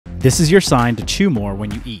This is your sign to chew more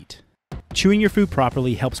when you eat. Chewing your food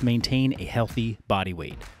properly helps maintain a healthy body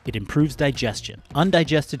weight. It improves digestion.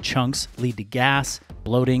 Undigested chunks lead to gas,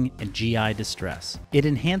 bloating, and GI distress. It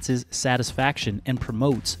enhances satisfaction and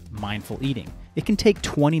promotes mindful eating. It can take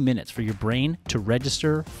 20 minutes for your brain to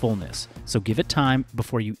register fullness, so give it time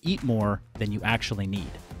before you eat more than you actually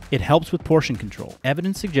need. It helps with portion control.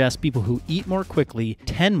 Evidence suggests people who eat more quickly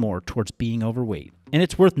tend more towards being overweight. And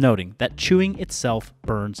it's worth noting that chewing itself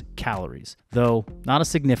burns calories, though not a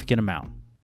significant amount.